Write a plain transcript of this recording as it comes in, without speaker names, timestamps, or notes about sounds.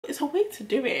It's a way to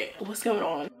do it. What's going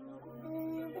on?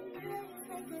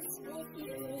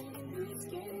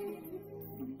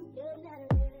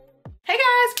 Hey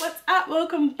guys, what's up?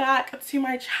 Welcome back to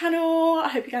my channel. I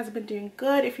hope you guys have been doing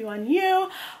good. If you are new,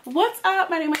 what's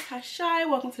up? My name is TheShai.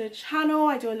 Welcome to the channel.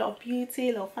 I do a lot of beauty,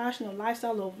 a little fashion, a little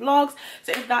lifestyle, a little vlogs.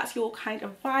 So if that's your kind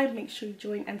of vibe, make sure you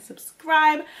join and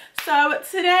subscribe. So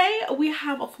today we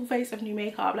have a full face of new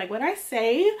makeup. Like when I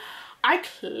say I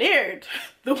cleared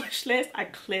the wish list, I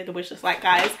cleared the wish list. Like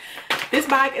guys, this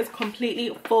bag is completely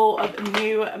full of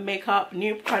new makeup,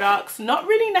 new products. Not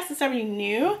really necessarily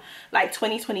new, like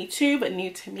 2022, but new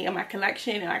to me and my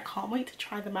collection, and I can't wait to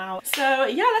try them out. So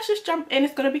yeah, let's just jump in.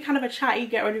 It's gonna be kind of a chatty,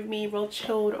 get rid of me, real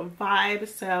chilled vibe.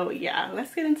 So yeah,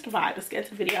 let's get into the vibe. Let's get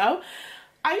into the video.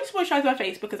 I need to moisturize my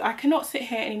face because I cannot sit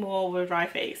here anymore with a dry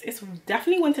face. It's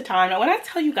definitely winter time. Now when I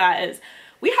tell you guys,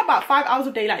 we have about 5 hours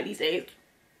of daylight these days.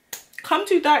 Come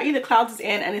 2:30, the clouds is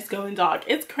in and it's going dark.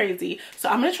 It's crazy. So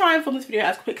I'm gonna try and film this video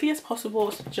as quickly as possible.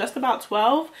 It's just about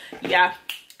 12. Yeah,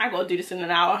 I gotta do this in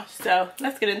an hour. So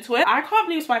let's get into it. I can't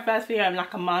believe it's my first video in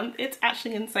like a month. It's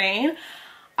actually insane.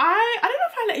 I don't know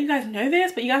if I let you guys know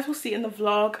this, but you guys will see in the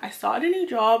vlog. I started a new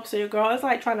job, so your girl is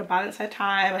like trying to balance her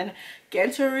time and get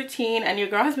into a routine, and your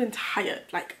girl has been tired,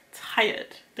 like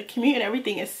tired. The commute and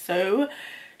everything is so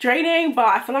draining, but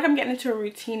I feel like I'm getting into a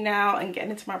routine now and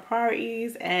getting into my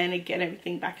priorities and getting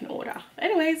everything back in order. But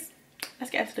anyways,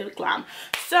 let's get into the glam.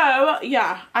 So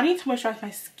yeah, I need to moisturize my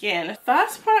skin.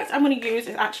 First product I'm going to use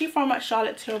is actually from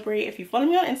Charlotte Tilbury. If you follow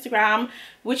me on Instagram,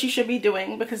 which you should be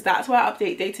doing because that's where I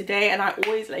update day to day, and I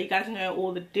always let you guys know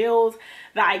all the deals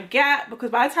that I get,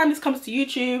 because by the time this comes to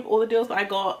YouTube, all the deals that I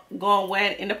got gone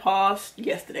went in the past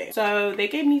yesterday. So they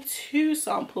gave me 2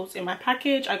 samples in my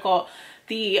package. I got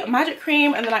the magic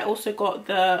cream, and then I also got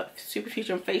the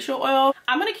Superfusion facial oil.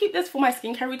 I'm gonna keep this for my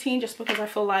skincare routine just because I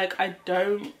feel like I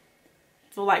don't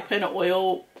feel like putting an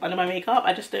oil under my makeup.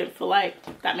 I just don't feel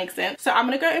like that makes sense. So I'm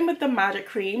gonna go in with the magic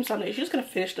cream. So I'm literally just gonna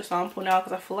finish the sample now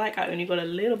because I feel like I only got a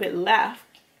little bit left.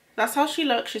 That's how she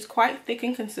looks. She's quite thick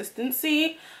in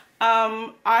consistency.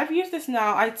 I've used this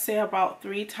now, I'd say about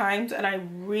 3 times, and I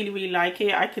really like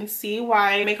it. I can see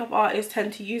why makeup artists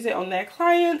tend to use it on their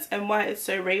clients and why it's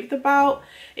so raved about.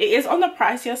 It is on the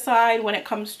pricier side when it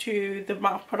comes to the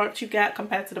amount of product you get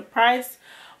compared to the price,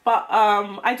 but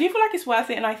I do feel like it's worth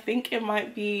it, and I think it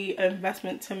might be an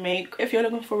investment to make if you're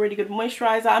looking for a really good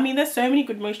moisturizer. I mean, there's so many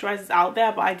good moisturizers out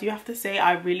there, but I do have to say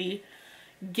I really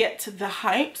get to the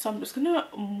hype. So I'm just gonna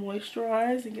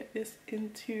moisturize and get this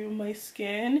into my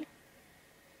skin.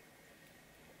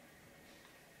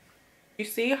 You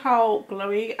see how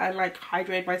glowy and like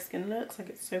hydrated my skin looks? Like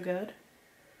it's so good.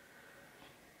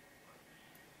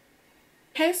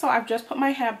 Okay, so I've just put my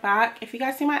hair back. If you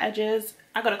guys see my edges,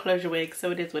 I got a closure wig,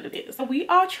 so it is what it is. So we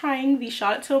are trying the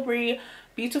Charlotte Tilbury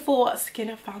Beautiful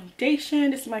Skin Foundation.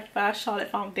 This is my first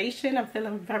Charlotte foundation. I'm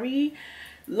feeling very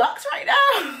luxe right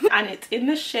now. And it's in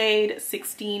the shade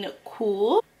 16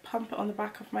 Cool. Pump it on the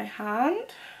back of my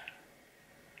hand.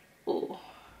 Ooh.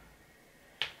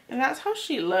 And that's how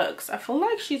she looks. I feel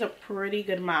like she's a pretty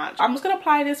good match. I'm just gonna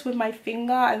apply this with my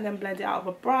finger and then blend it out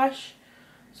with a brush.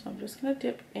 So I'm just gonna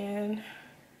dip in and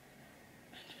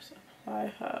just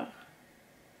apply her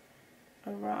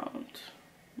around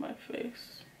my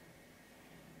face.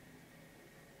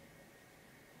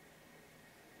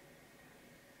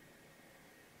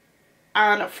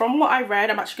 And from what I read,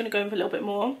 I'm actually going to go over a little bit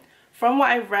more. From what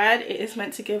I read, it is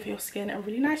meant to give your skin a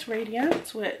really nice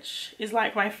radiance, which is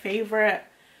like my favorite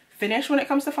finish when it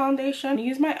comes to foundation. I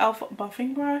use my e.l.f.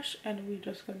 buffing brush and we're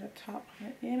just going to tap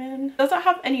it in. It doesn't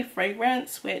have any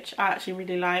fragrance, which I actually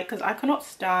really like because I cannot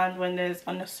stand when there's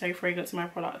unnecessary fragrance in my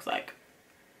products. Like,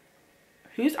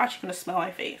 who's actually going to smell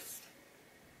my face?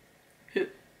 Who?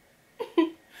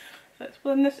 Let's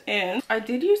blend this in. I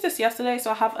did use this yesterday,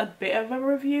 so I have a bit of a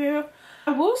review.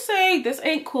 I will say this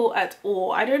ain't cool at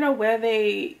all. I don't know where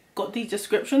they got these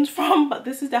descriptions from, but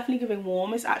this is definitely giving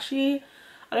warm. It's actually,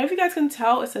 I don't know if you guys can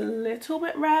tell, it's a little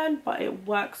bit red, but it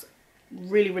works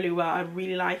really well. I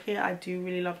really like it. I do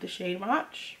really love the shade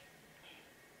match.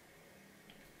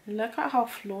 Look at how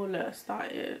flawless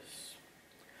that is.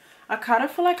 I kind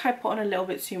of feel like I put on a little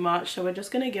bit too much, so we're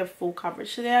just going to give full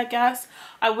coverage today, I guess.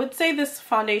 I would say this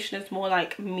foundation is more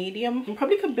like medium. You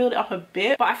probably could build it up a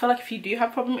bit, but I feel like if you do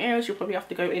have problem areas, you'll probably have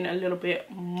to go in a little bit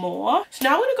more. So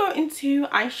now I'm going to go into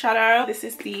eyeshadow. This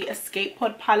is the Escape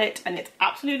Pod palette, and it's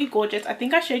absolutely gorgeous. I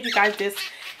think I showed you guys this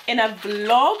in a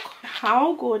vlog.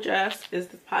 How gorgeous is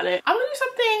this palette? I'm going to do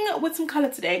something with some color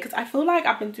today because I feel like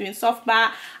I've been doing soft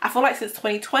matte. I feel like since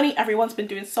 2020, everyone's been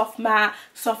doing soft matte,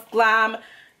 soft glam.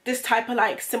 this type of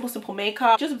like simple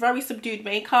makeup, just very subdued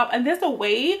makeup. And there's a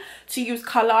way to use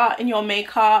color in your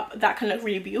makeup that can look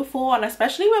really beautiful, and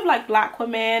especially with like black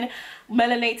women,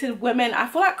 melanated women, I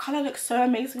feel like color looks so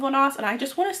amazing on us, and I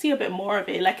just want to see a bit more of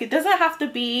it. Like, it doesn't have to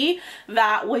be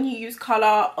that when you use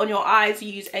color on your eyes,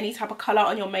 you use any type of color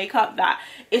on your makeup, that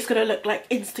it's gonna look like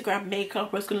Instagram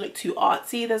makeup or it's gonna look too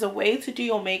artsy. There's a way to do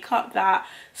your makeup that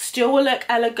still will look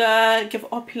elegant, give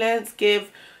opulence,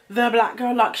 give the black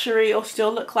girl luxury, or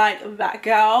still look like that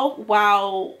girl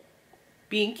while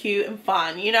being cute and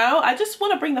fun, you know? I just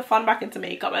want to bring the fun back into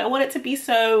makeup. I don't want it to be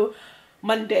so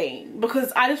mundane,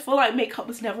 because I just feel like makeup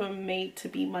was never made to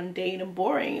be mundane and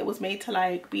boring. It was made to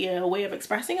like be a way of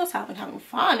expressing yourself and having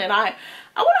fun, and I want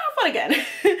to have fun again.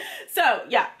 So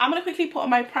yeah, I'm gonna quickly put on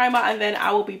my primer, and then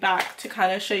I will be back to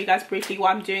kind of show you guys briefly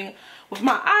what I'm doing with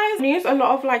my eyes. I use a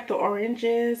lot of like the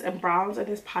oranges and browns in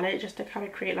this palette just to kind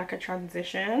of create like a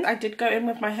transition. I did go in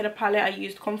with my hitter palette. I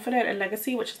used Confealer and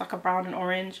Legacy, which is like a brown and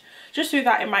orange. Just threw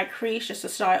that in my crease just to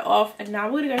start it off, and now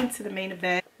we're gonna go into the main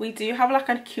event. We do have like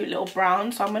a cute little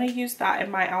brown, so I'm gonna use that in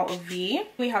my outer V.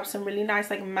 We have some really nice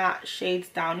like matte shades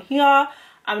down here.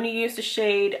 I'm gonna use the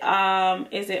shade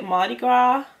is it Mardi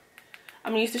Gras?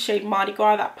 I'm gonna use the shade Mardi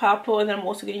Gras, that purple, and then I'm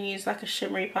also gonna use like a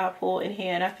shimmery purple in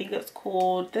here, and I think it's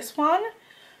called this one.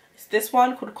 It's this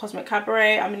one called Cosmic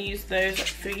Cabaret. I'm gonna use those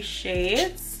 3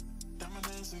 shades.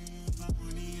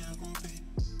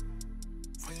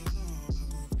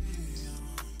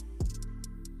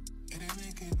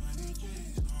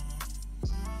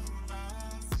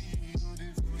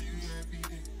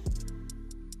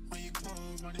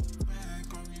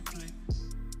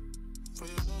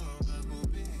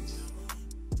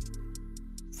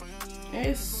 It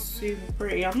is super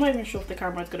pretty. I'm not even sure if the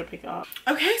camera is going to pick it up.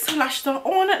 Okay, so lashes are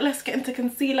on. Let's get into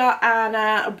concealer and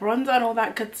bronzer and all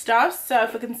that good stuff. So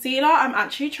for concealer, I'm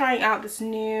actually trying out this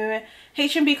new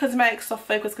HNB Cosmetics Soft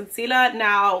Focus Concealer.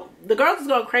 Now, the girls is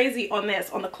going crazy on this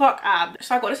on the Clock app.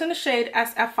 So I got this in the shade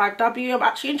SF5W. I'm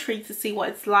actually intrigued to see what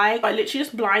it's like. I literally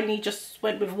just blindly just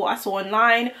went with what I saw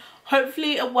online.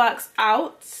 Hopefully it works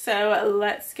out. So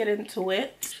let's get into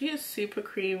it. She is super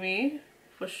creamy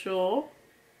for sure.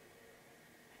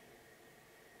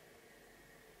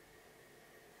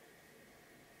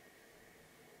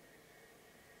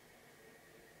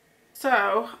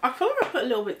 So I feel like I put a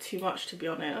little bit too much, to be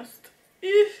honest.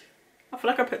 I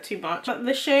feel like I put too much. But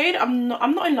the shade I'm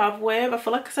not in love with. I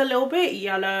feel like it's a little bit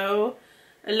yellow,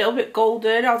 a little bit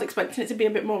golden. I was expecting it to be a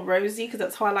bit more rosy because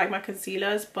that's how I like my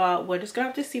concealers, but we're just gonna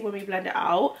have to see when we blend it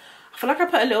out. I feel like I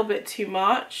put a little bit too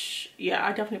much. Yeah, I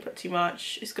definitely put too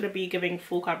much. It's gonna be giving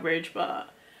full coverage, but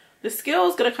the skill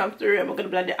is gonna come through and we're gonna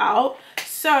blend it out.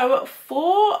 So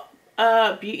for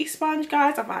beauty sponge,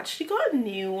 guys, I've actually got a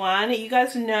new one. You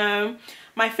guys know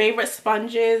my favorite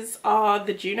sponges are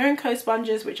the Juno & Co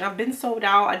sponges, which have been sold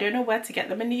out. I don't know where to get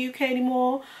them in the UK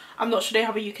anymore. I'm not sure they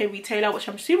have a UK retailer, which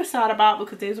I'm super sad about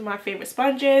because those are my favorite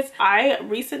sponges. I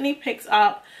recently picked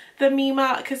up the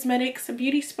Mima Cosmetics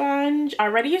beauty sponge. I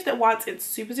already used it once. It's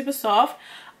super soft.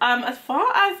 As far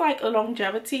as like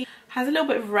longevity, has a little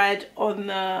bit of red on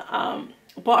the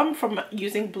bottom from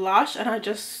using blush, and I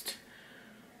just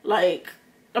like,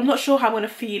 I'm not sure how I'm gonna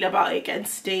feel about it getting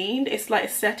stained. It's like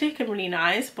aesthetic and really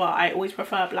nice, but I always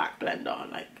prefer a black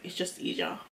blender. Like, it's just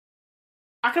easier.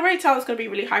 I can already tell it's gonna be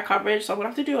really high coverage, so I'm gonna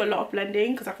have to do a lot of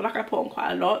blending because I feel like I put on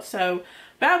quite a lot. So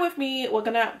bear with me. We're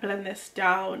gonna blend this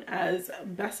down as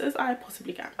best as I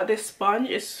possibly can. This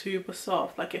sponge is super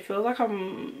soft. Like, it feels like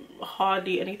I'm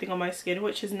hardly anything on my skin,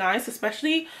 which is nice,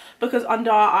 especially because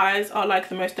under our eyes are like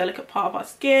the most delicate part of our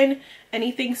skin.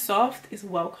 Anything soft is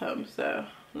welcome. So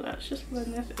let's just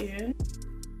blend this in.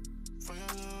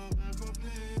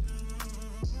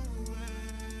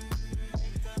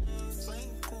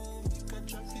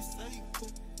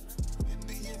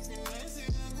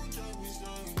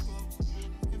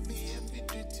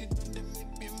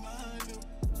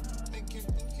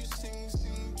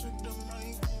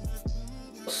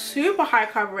 Super high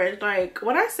coverage. Like,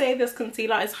 when I say this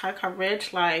concealer is high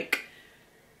coverage, like,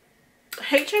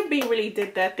 HNB really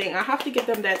did their thing. I have to give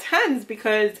them their 10s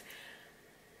because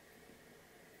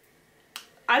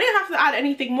I didn't have to add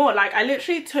anything more. Like, I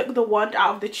literally took the wand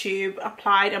out of the tube,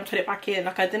 applied and put it back in.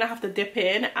 Like, I didn't have to dip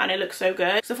in, and it looks so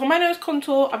good. So for my nose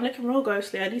contour, I'm looking real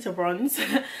ghostly. I need to bronze.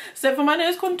 So for my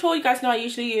nose contour, you guys know I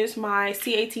usually use my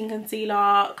C18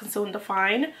 concealer, Conceal and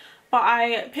Define. But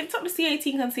I picked up the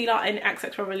C18 concealer in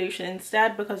XX Revolution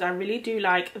instead because I really do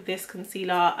like this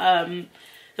concealer.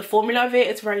 The formula of it,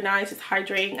 it's very nice, it's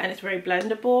hydrating, and it's very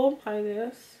blendable. Apply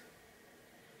this.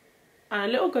 And a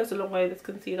little goes a long way, this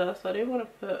concealer, so I don't want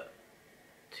to put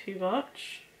too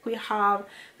much. We have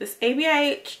this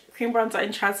ABH cream bronzer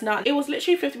in Chestnut. It was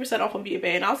literally 50% off on Beauty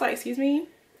Bay, and I was like, excuse me,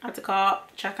 add to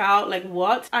cart, check out, like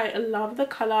what? I love the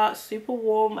color, super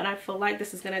warm, and I feel like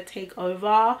this is gonna take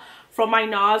over from my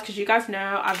NARS, because you guys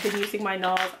know I've been using my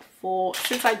NARS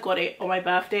since I got it on my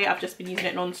birthday. I've just been using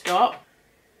it non-stop.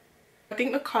 I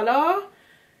think the color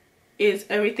is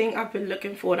everything I've been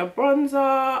looking for in a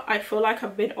bronzer. I feel like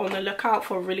I've been on the lookout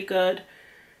for a really good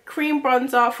cream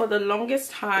bronzer for the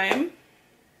longest time,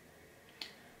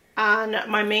 and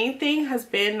my main thing has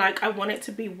been like I want it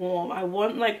to be warm. I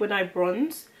want, like, when I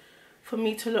bronze, for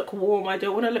me to look warm. I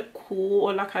don't want to look cool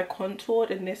or like I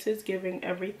contoured, and this is giving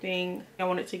everything I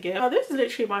want it to give. Now, this is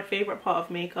literally my favorite part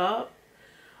of makeup.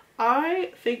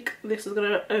 I think this is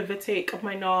gonna overtake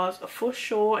my NARS for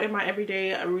sure in my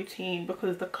everyday routine,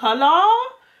 because the color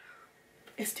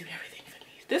is doing everything for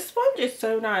me. This sponge is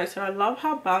so nice, and I love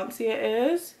how bouncy it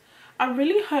is. I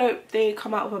really hope they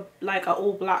come out with like an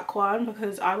all black one,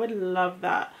 because I would love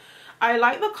that. I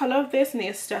like the color of this and the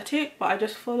aesthetic, but I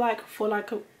just feel like for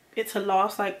it to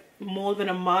last like more than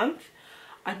a month,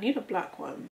 I need a black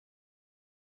one.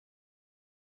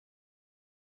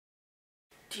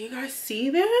 Do you guys see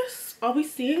this? Are we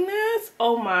seeing this?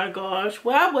 Oh my gosh,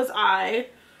 where was I?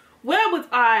 Where was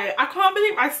I? I can't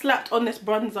believe I slept on this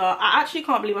bronzer. I actually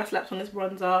can't believe I slept on this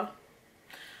bronzer.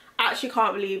 I actually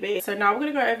can't believe it. So now we're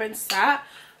gonna go over and set.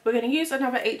 We're gonna use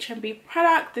another HNB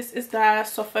product. This is their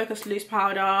Soft Focus Loose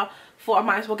Powder. Thought I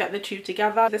might as well get the two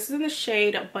together. This is in the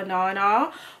shade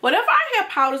Banana. Whenever I hear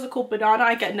powders are called Banana,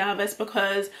 I get nervous,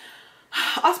 because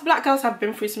us black girls have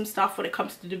been through some stuff when it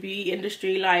comes to the beauty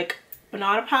industry, like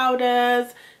banana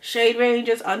powders, shade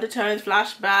ranges, undertones,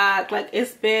 flashback. Like,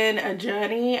 it's been a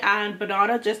journey, and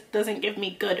Banana just doesn't give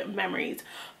me good memories.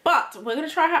 But we're gonna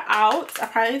try her out.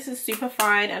 Apparently this is super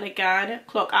fine, and again,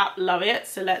 clock app, love it.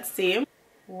 So let's see.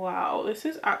 Wow, this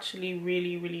is actually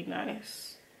really, really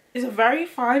nice. It's very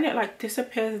fine. It like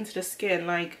disappears into the skin,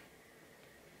 like,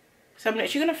 so I'm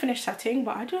literally gonna finish setting,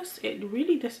 but it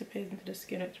really disappears into the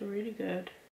skin. It's really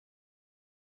good.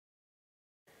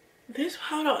 This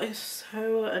powder is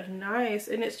so nice,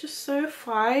 and it's just so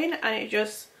fine, and it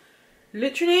just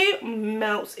literally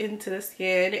melts into the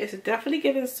skin. It's definitely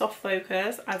giving soft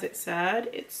focus, as it said.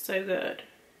 It's so good.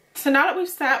 So now that we've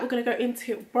set, we're going to go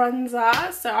into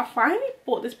bronzer. So I finally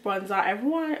bought this bronzer.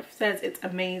 Everyone says it's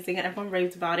amazing and everyone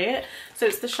raves about it. So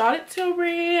it's the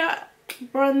Tilbury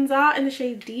bronzer in the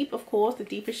shade Deep, of course, the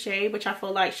deepest shade, which I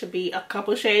feel like should be a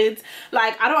couple shades.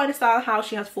 Like, I don't understand how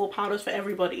she has 4 powders for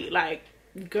everybody. Like,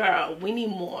 girl, we need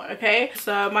more, okay?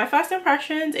 So my first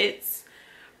impressions,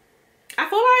 I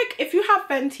feel like if you have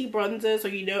Fenty bronzers, or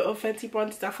you know of Fenty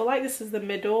bronzers, I feel like this is the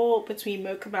middle between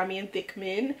Mocha Mami and Thick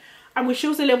Mint. I wish it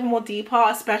was a little more deeper,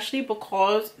 especially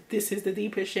because this is the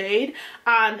deepest shade,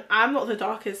 and I'm not the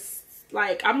darkest,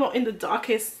 like, I'm not in the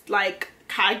darkest, like,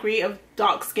 category of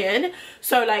dark skin.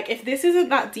 So, like, if this isn't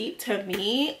that deep to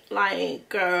me, like,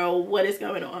 girl, what is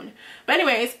going on? But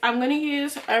anyways, I'm gonna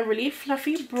use a really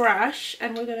fluffy brush,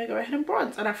 and we're gonna go ahead and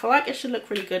bronze. And I feel like it should look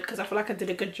really good, because I feel like I did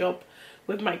a good job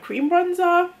with my cream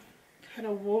bronzer. Kind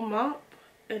of warm up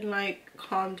and like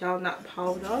calm down that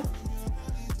powder.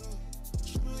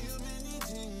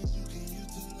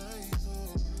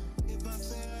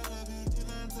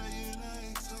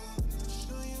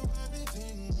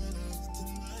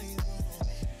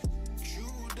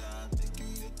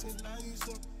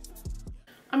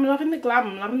 I'm loving the glam.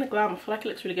 I'm loving the glam. I feel like it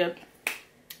looks really good.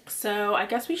 So I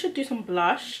guess we should do some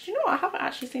blush. Do you know what? I haven't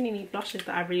actually seen any blushes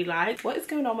that I really like. What is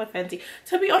going on with Fenty?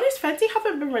 To be honest, Fenty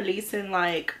haven't been releasing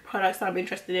like products that I'm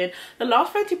interested in. The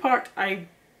last Fenty product I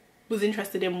was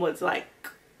interested in was like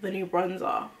the new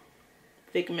bronzer,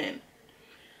 Thick Mint.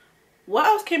 What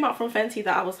else came out from Fenty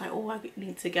that I was like, oh, I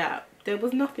need to get? There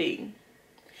was nothing.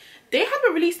 They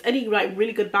haven't released any like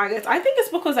really good bangers. I think it's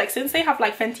because like since they have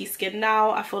like Fenty Skin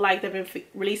now, I feel like they've been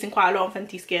releasing quite a lot on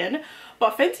Fenty Skin.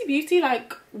 But Fenty Beauty,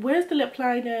 like, where's the lip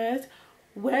liners?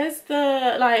 Where's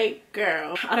the, like,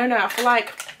 girl? I don't know. I feel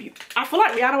like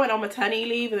Rihanna went on maternity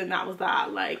leave, and then that was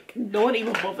that. Like, no one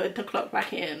even bothered to clock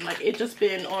back in. Like, it's just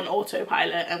been on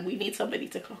autopilot, and we need somebody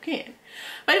to clock in.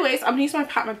 But anyways, I'm gonna use my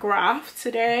Pat McGrath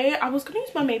today. I was gonna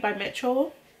use my Made by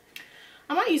Mitchell.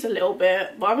 I might use a little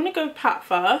bit, but I'm gonna go Pat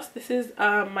first. This is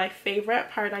my favorite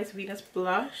Paradise Venus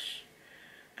blush,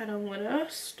 and I'm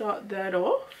gonna start that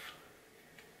off.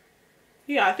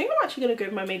 Yeah, I think I'm actually gonna go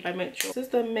with my Made by Mitchell. This is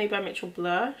the Made by Mitchell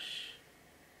blush.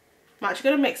 I'm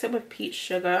actually gonna mix it with peach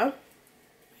sugar,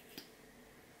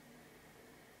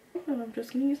 and I'm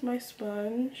just gonna use my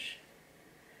sponge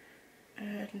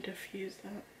and diffuse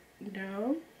that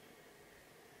down.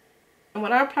 And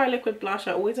when I apply liquid blush,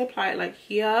 I always apply it like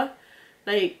here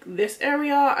like this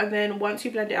area, and then once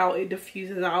you blend it out it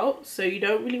diffuses out, so you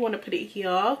don't really want to put it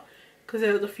here because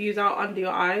it'll diffuse out under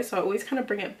your eyes. So I always kind of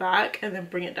bring it back and then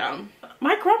bring it down.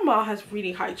 My grandma has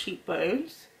really high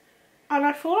cheekbones, and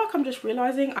I feel like I'm just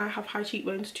realizing I have high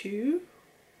cheekbones too,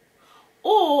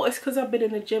 or it's because I've been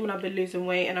in the gym and I've been losing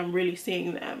weight and I'm really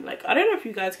seeing them. Like, I don't know if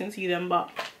you guys can see them, but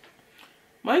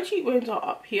my cheekbones are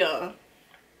up here.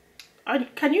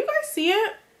 Can you guys see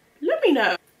it? Let me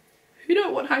know. Who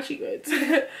don't want high cheekbones?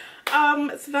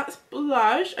 So that's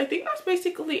blush. I think that's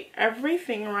basically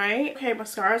everything, right? Okay,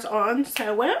 mascara's on,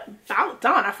 so we're about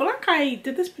done. I feel like I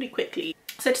did this pretty quickly.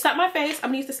 So to set my face, I'm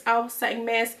gonna use this e.l.f. setting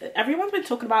mist. Everyone's been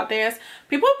talking about this.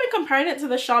 People have been comparing it to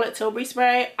the Charlotte Tilbury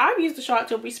spray. I've used the Charlotte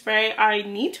Tilbury spray. I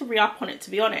need to re-up on it, to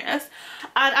be honest.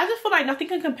 And I just feel like nothing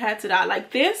can compare to that.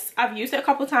 Like this, I've used it a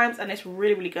couple times and it's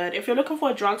really, really good. If you're looking for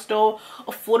a drugstore,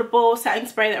 affordable setting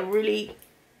spray that really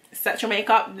sets your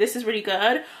makeup, this is really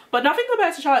good. But nothing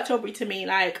compares to Charlotte Tilbury to me.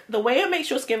 Like the way it makes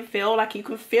your skin feel, like you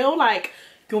can feel like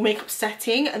your makeup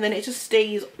setting and then it just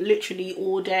stays literally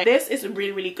all day. This is a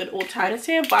really, really good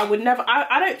alternative, but I would never,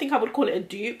 I don't think I would call it a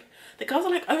dupe. The girls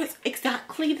are like, oh, it's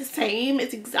exactly the same,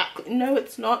 it's exactly, no,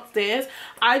 it's not this.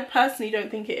 I personally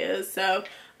don't think it is. So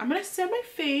I'm gonna set my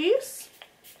face.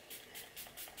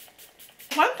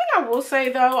 One thing I will say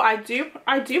though, I do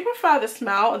prefer the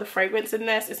smell of the fragrance in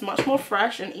this. It's much more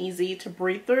fresh and easy to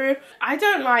breathe through. I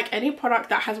don't like any product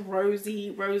that has rosy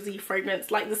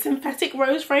fragrance, like the synthetic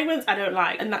rose fragrance I don't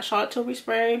like. And that Charlotte Tilbury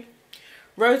spray,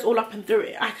 rose all up and through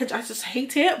it. I just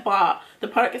hate it, but the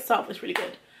product itself is really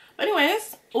good. But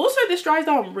anyways, also this dries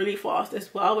down really fast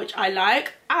as well, which I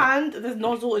like. And the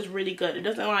nozzle is really good. It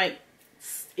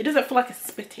doesn't feel like it's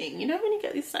spitting. You know when you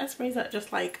get these set sprays that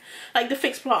just like the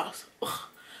Fix Plus. Ugh,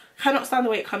 cannot stand the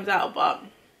way it comes out. But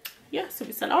yeah, so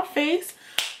we set our face.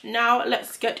 Now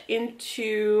let's get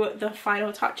into the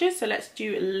final touches. So let's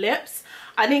do lips.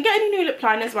 I didn't get any new lip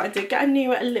liners, but I did get a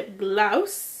new lip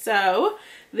gloss. So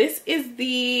this is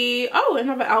the, oh,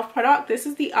 another e.l.f. product. This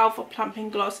is the e.l.f. Plumping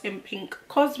Gloss in Pink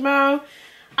Cosmo.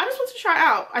 I just wanted to try it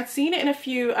out. I'd seen it in a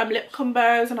few lip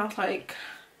combos and I was like,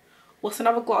 what's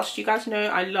another gloss? You guys know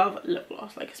I love lip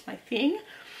gloss, like it's my thing.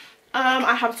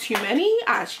 I have too many.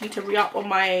 I actually need to re-up on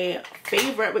my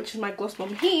favorite, which is my Gloss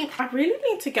Bomb Heat. I really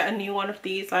need to get a new one of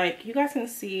these. Like you guys can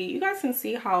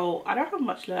see how I don't have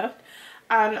much left,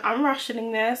 and I'm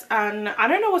rationing this, and I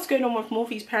don't know what's going on with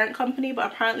Morphe's parent company,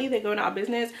 but apparently they're going out of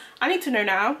business. I need to know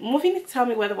now. Morphe needs to tell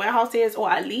me where the warehouse is,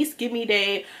 or at least give me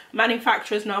the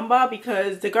manufacturer's number,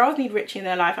 because the girls need Richie in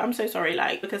their life. I'm so sorry,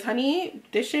 like, because honey,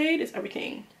 this shade is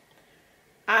everything.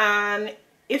 And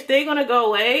if they're gonna go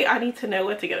away, I need to know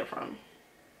where to get it from.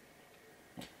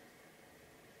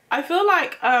 I feel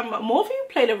like Morphe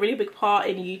played a really big part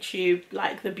in YouTube,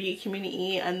 like the beauty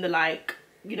community and the, like,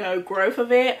 you know, growth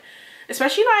of it.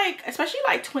 Especially like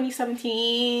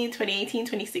 2017, 2018,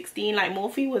 2016, like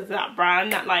Morphe was that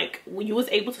brand that like you was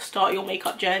able to start your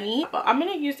makeup journey. But I'm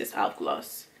gonna use this e.l.f.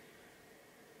 gloss.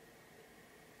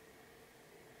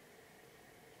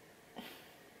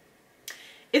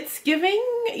 It's giving,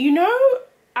 you know,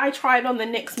 I tried on the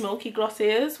NYX Milky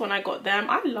glosses when I got them.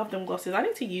 I love them glosses. I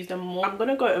need to use them more. I'm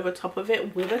gonna go over top of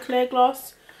it with a clear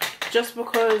gloss just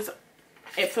because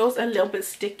it feels a little bit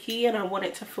sticky and I want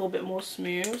it to feel a bit more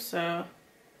smooth. So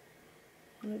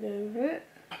I'm gonna go over it.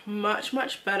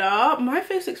 Much better. My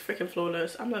face looks freaking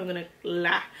flawless. I'm not gonna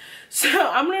lie. So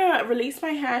I'm gonna release my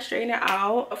hair, straighten it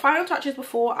out. Final touches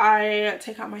before I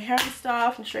take out my hair and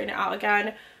stuff and straighten it out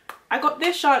again. I got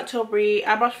this Charlotte Tilbury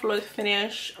Airbrush Flawless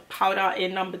Finish powder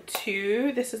in number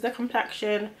 2. This is the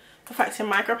Complexion Perfecting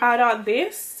Micro Powder.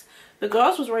 This, the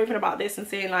girls was raving about this and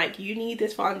saying like, you need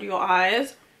this for under your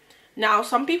eyes. Now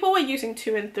some people were using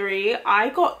 2 and 3. I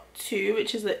got 2,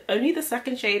 which is only the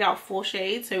second shade out of 4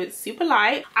 shades, so it's super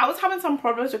light. I was having some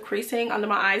problems with creasing under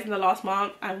my eyes in the last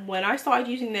month, and when I started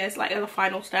using this, like as a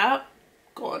final step,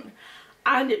 gone.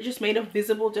 And it just made a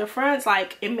visible difference.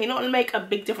 Like it may not make a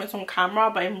big difference on camera,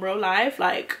 but in real life,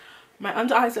 like my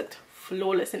under eyes looked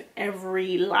flawless in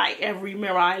every light, every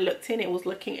mirror I looked in, it was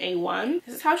looking A1.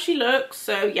 This is how she looks.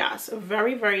 So yes,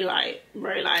 very light,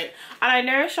 very light. And I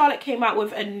know Charlotte came out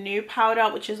with a new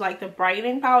powder, which is like the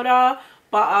brightening powder,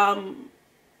 but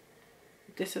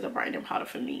this is a brightening powder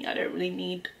for me. I don't really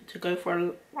need to go for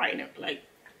a brightener. Like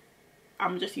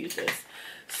I'm just use this.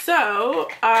 So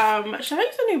should I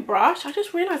use a new brush? I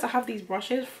just realized I have these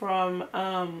brushes from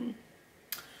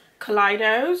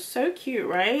Kaleidos. So cute,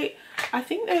 right? I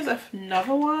think there's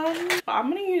another one, but I'm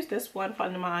gonna use this one for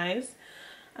under my eyes,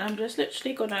 and I'm just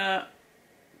literally gonna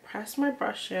press my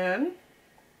brush in,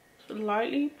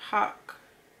 lightly pack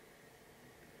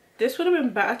this would have been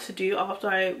better to do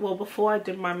after before I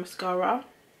did my mascara.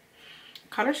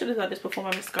 Kind of should have done this before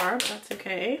my mascara, but that's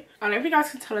okay. I don't know if you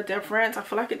guys can tell a difference. I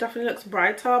feel like it definitely looks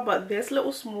brighter, but this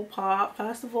little small part,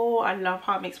 first of all, I love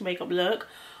how it makes makeup look,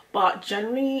 but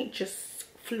generally just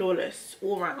flawless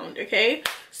all around. Okay,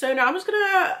 so now I'm just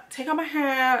gonna take out my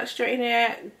hair, straighten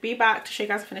it, be back to show you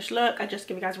guys a finished look. I just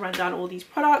give you guys a rundown of all these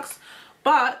products,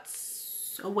 but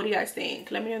what do you guys think?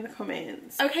 Let me know in the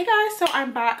comments. Okay guys, so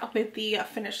I'm back with the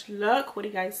finished look. What do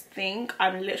you guys think?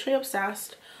 I'm literally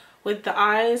obsessed with the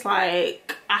eyes.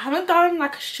 Like, I haven't done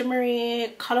like a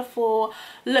shimmery colorful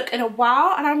look in a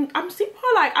while, and I'm super,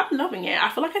 like, I'm loving it. I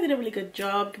feel like I did a really good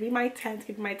job. Give me my 10s,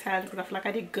 give me my 10s, because I feel like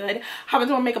I did good. Haven't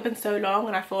done my makeup in so long,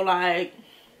 and I feel like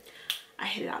I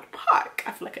hit it out of the park.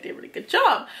 I feel like I did a really good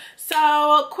job.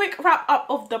 So quick wrap up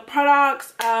of the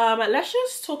products. Let's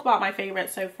just talk about my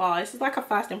favorites so far. This is like a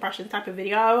first impression type of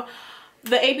video.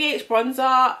 The ABH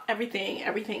bronzer, everything.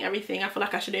 I feel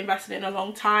like I should have invested in a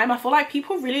long time. I feel like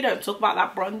people really don't talk about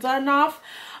that bronzer enough.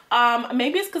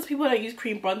 Maybe it's because people don't use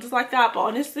cream bronzers like that, but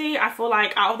honestly, I feel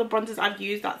like out of the bronzers I've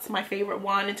used, that's my favorite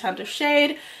one in terms of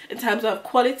shade, in terms of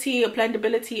quality,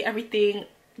 blendability, everything.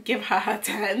 Give her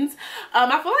 10s.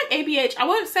 I feel like ABH, I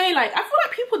won't say, like, I feel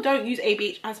like people don't use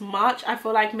ABH as much. I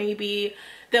feel like maybe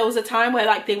there was a time where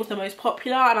like they was the most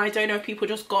popular, and I don't know if people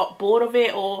just got bored of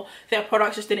it or their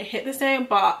products just didn't hit the same,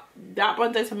 but that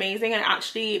bronzer is amazing, and it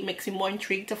actually makes me more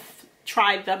intrigued to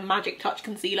try the Magic Touch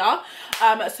concealer.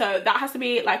 So that has to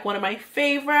be like one of my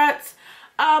favorites.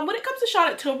 When it comes to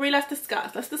Charlotte Tilbury, let's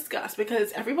discuss,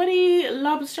 because everybody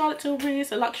loves Charlotte Tilbury.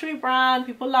 It's a luxury brand,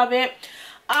 people love it.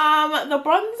 The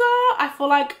bronzer, I feel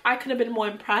like I could have been more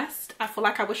impressed. I feel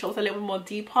like I wish it was a little bit more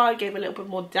deeper, gave a little bit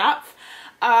more depth.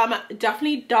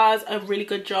 Definitely does a really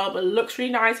good job. It looks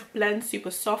really nice, blends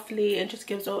super softly, and just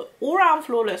gives an all-round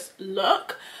flawless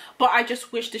look. But I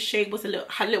just wish the shade was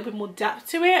had a little bit more depth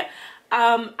to it.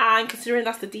 And considering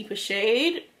that's the deeper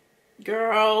shade,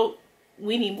 girl,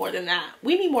 we need more than that.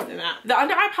 The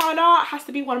under eye powder has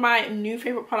to be one of my new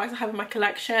favorite products I have in my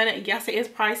collection. Yes, it is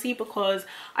pricey, because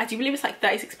I do believe it's like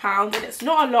 £36, and it's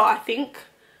not a lot. I think,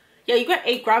 yeah, you get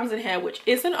 8 grams in here, which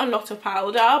isn't a lot of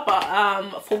powder,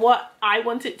 but for what I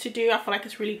want it to do, I feel like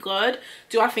it's really good.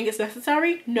 Do I think it's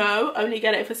necessary? No. Only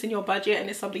get it if it's in your budget and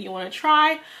it's something you want to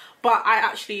try, but I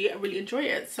actually really enjoy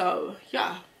it. So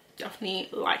yeah, definitely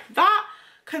like that.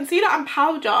 Concealer and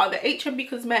powder, the HNB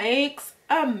Cosmetics,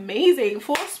 amazing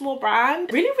for a small brand.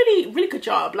 Really good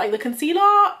job. Like, the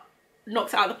concealer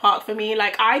knocks it out of the park for me.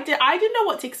 Like, I didn't know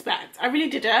what to expect. I really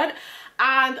didn't.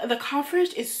 And the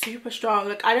coverage is super strong.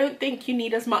 Like, I don't think you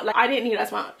need as much. Like, I didn't need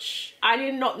as much. I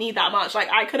did not need that much. Like,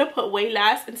 I could have put way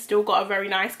less and still got a very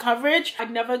nice coverage.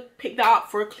 I'd never pick that up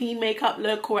for a clean makeup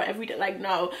look or everyday, like,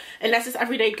 no. Unless it's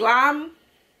everyday glam.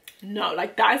 No,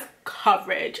 like, that is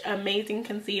coverage. Amazing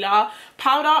concealer.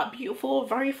 Powder, beautiful,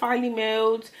 very finely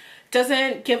milled.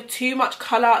 Doesn't give too much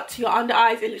color to your under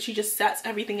eyes. It literally just sets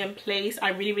everything in place. I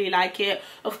really like it.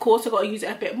 Of course, I've got to use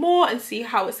it a bit more and see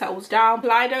how it settles down.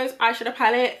 Kaleidos eyeshadow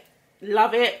palette,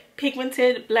 love it.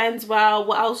 Pigmented, blends well.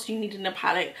 What else do you need in a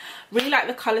palette? Really like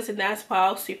the colors in there as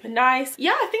well. Super nice.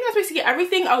 Yeah, I think that's basically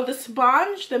everything. Oh, the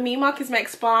sponge, the Mima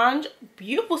Cosmetics sponge,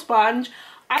 beautiful sponge.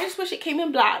 I just wish it came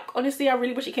in black. Honestly, I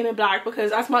really wish it came in black,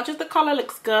 because as much as the color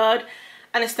looks good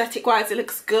and aesthetic wise it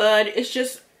looks good, it's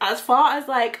just, as far as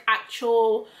like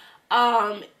actual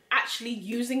actually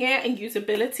using it and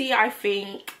usability, I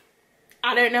think,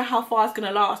 I don't know how far it's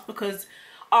gonna last, because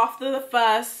after the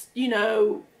first, you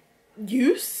know,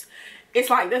 use, it's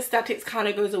like the aesthetics kind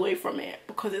of goes away from it,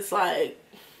 because it's like,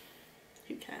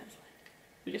 who cares?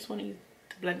 Like, we just want to use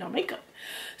to blend our makeup.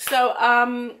 So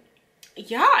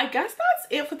yeah, I guess that's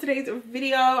it for today's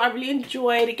video. I really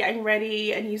enjoyed getting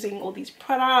ready and using all these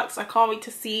products. I can't wait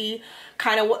to see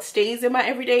kind of what stays in my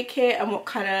everyday kit and what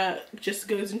kind of just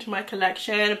goes into my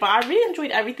collection. But I really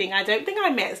enjoyed everything. I don't think I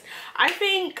missed. I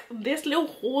think this little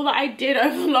haul that I did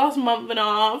over the last month and a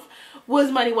half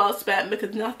was money well spent,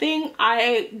 because nothing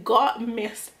I got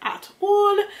missed at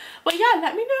all. But yeah,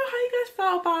 let me know how you guys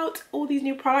felt about all these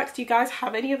new products. Do you guys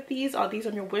have any of these? Are these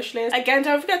on your wish list? Again,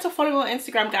 don't forget to follow me on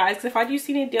Instagram, guys, because if I do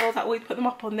see any deals, I always put them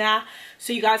up on there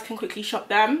so you guys can quickly shop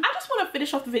them. I just want to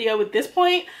finish off the video with this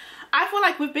point. I feel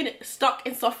like we've been stuck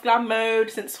in soft glam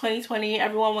mode since 2020.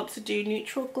 Everyone wants to do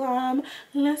neutral glam,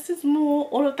 less is more,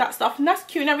 all of that stuff, and that's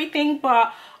cute and everything,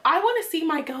 but I want to see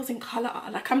my girls in color.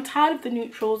 Like, I'm tired of the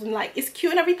neutrals, and like, it's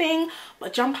cute and everything,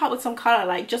 but jump out with some color.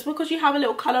 Like, just because you have a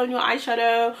little color on your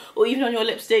eyeshadow or even on your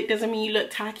lipstick doesn't mean you look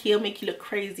tacky or make you look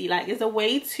crazy. Like, there's a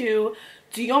way to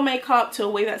do your makeup to a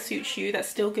way that suits you, that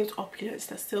still gives opulence,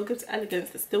 that still gives elegance,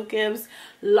 that still gives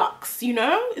luxe, you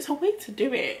know. It's a way to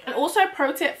do it. And also,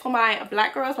 pro tip for my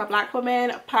black girls, my black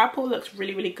women, purple looks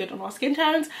really, really good on our skin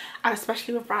tones, and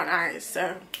especially with brown eyes,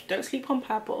 so don't sleep on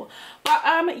purple. But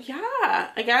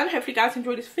yeah, again, hopefully you guys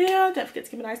enjoyed this video. Don't forget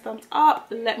to give me a nice thumbs up.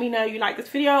 Let me know you like this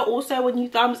video. Also, when you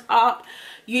thumbs up,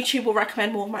 YouTube will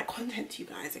recommend more of my content to you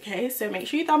guys, okay? So make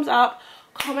sure you thumbs up,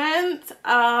 comment,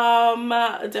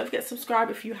 don't forget to subscribe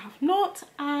if you have not,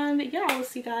 and yeah, I will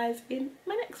see you guys in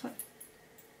my next one.